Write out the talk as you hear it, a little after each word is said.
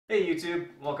Hey YouTube,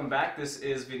 welcome back. This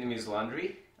is Vietnamese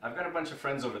Laundry. I've got a bunch of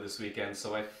friends over this weekend,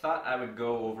 so I thought I would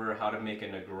go over how to make a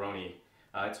Negroni.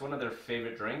 It's one of their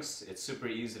favorite drinks. It's super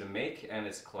easy to make and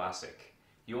it's classic.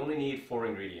 You only need 4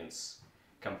 ingredients.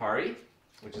 Campari,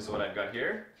 which is what I've got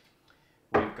here.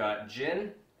 We've got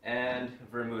gin and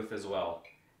vermouth as well.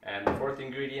 And the 4th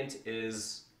ingredient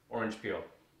is orange peel.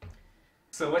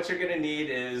 So what you're going to need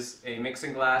is a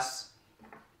mixing glass,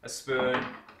 a spoon,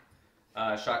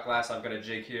 shot glass, I've got a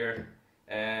jig here,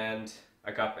 and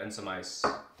a cup and some ice.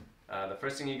 The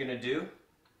first thing you're going to do,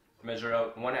 measure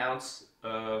out 1 ounce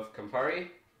of Campari,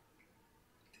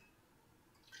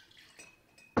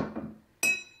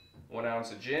 1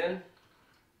 ounce of gin,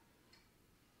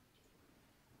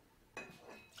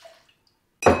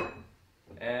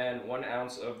 and 1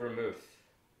 ounce of vermouth.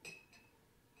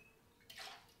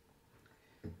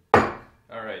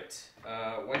 Alright,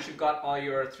 once you've got all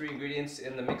your 3 ingredients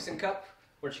in the mixing cup,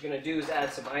 what you're going to do is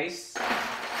add some ice.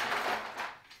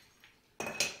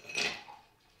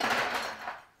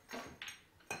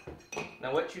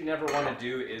 Now what you never want to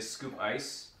do is scoop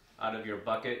ice out of your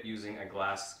bucket using a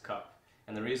glass cup.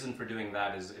 And the reason for doing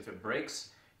that is if it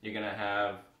breaks, you're going to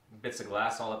have bits of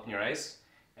glass all up in your ice,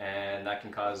 and that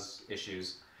can cause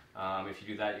issues. If you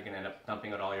do that, you're going to end up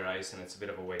dumping out all your ice, and it's a bit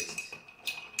of a waste.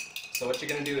 So what you're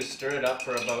going to do is stir it up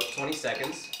for about 20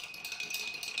 seconds.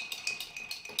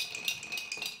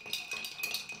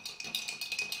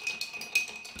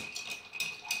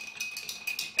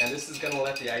 And this is going to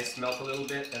let the ice melt a little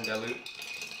bit and dilute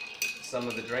some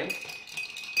of the drink.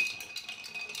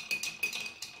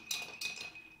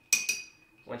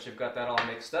 Once you've got that all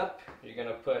mixed up, you're going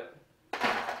to put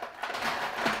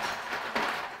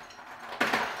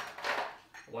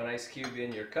 1 ice cube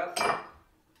in your cup.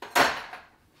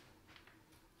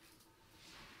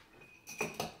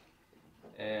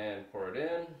 And pour it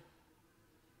in.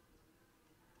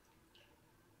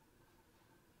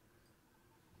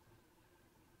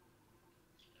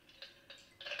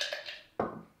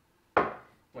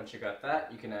 Once you got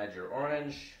that, you can add your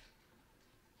orange.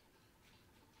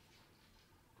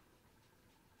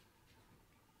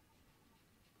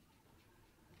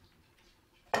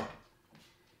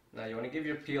 Now you want to give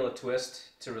your peel a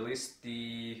twist to release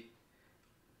the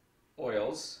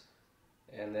oils,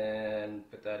 and then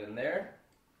put that in there.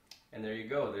 And there you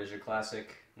go, there's your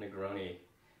classic Negroni.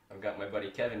 I've got my buddy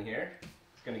Kevin here.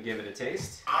 He's going to give it a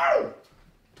taste. Ow!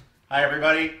 Hi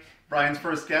everybody, Brian's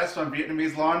first guest on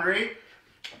Vietnamese Laundry.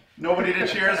 Nobody to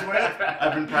cheers with.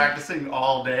 I've been practicing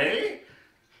all day.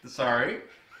 Sorry.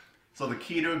 So the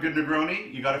key to a good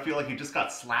Negroni, you got to feel like you just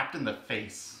got slapped in the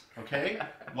face, okay?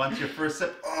 Once your first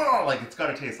sip, oh, like it's got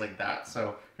to taste like that.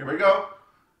 So here we go.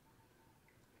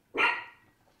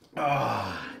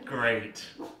 Ah, oh, great.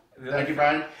 Thank you,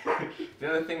 Brian. The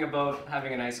other thing about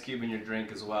having an ice cube in your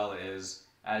drink as well is,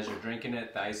 as you're drinking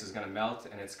it, the ice is going to melt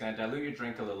and it's going to dilute your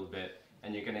drink a little bit,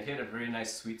 and you're going to hit a very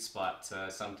nice sweet spot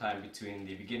sometime between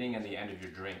the beginning and the end of your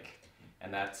drink,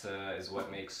 and that is what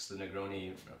makes the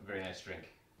Negroni a very nice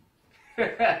drink.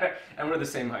 And we're the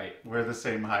same height. We're the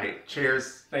same height.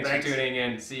 Cheers. Thanks for tuning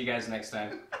in. See you guys next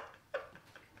time.